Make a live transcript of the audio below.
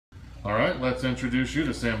All right, let's introduce you to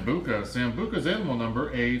Sambuca. Sambuca's animal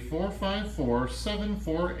number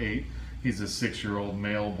A454748. He's a 6-year-old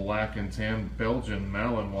male black and tan Belgian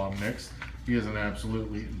Malinois mix. He is an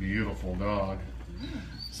absolutely beautiful dog.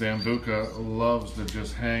 Sambuca loves to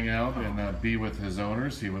just hang out and be with his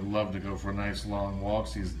owners. He would love to go for nice long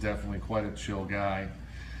walks. He's definitely quite a chill guy.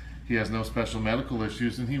 He has no special medical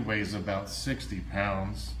issues and he weighs about 60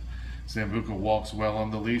 pounds. Sambuca walks well on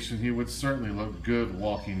the leash and he would certainly look good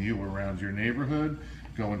walking you around your neighborhood,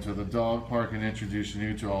 going to the dog park and introducing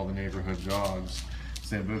you to all the neighborhood dogs.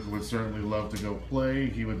 Sambuca would certainly love to go play.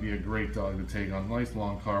 He would be a great dog to take on nice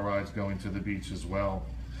long car rides going to the beach as well.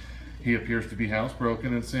 He appears to be housebroken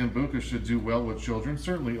and Sambuca should do well with children,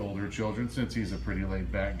 certainly older children, since he's a pretty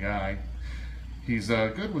laid-back guy. He's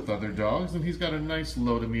good with other dogs and he's got a nice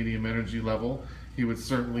low to medium energy level. He would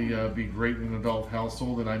certainly be great in an adult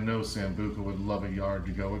household, and I know Sambuca would love a yard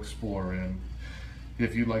to go explore in.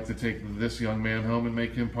 If you'd like to take this young man home and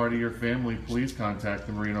make him part of your family, please contact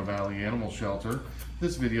the Moreno Valley Animal Shelter.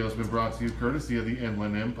 This video has been brought to you courtesy of the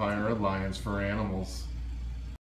Inland Empire Alliance for Animals.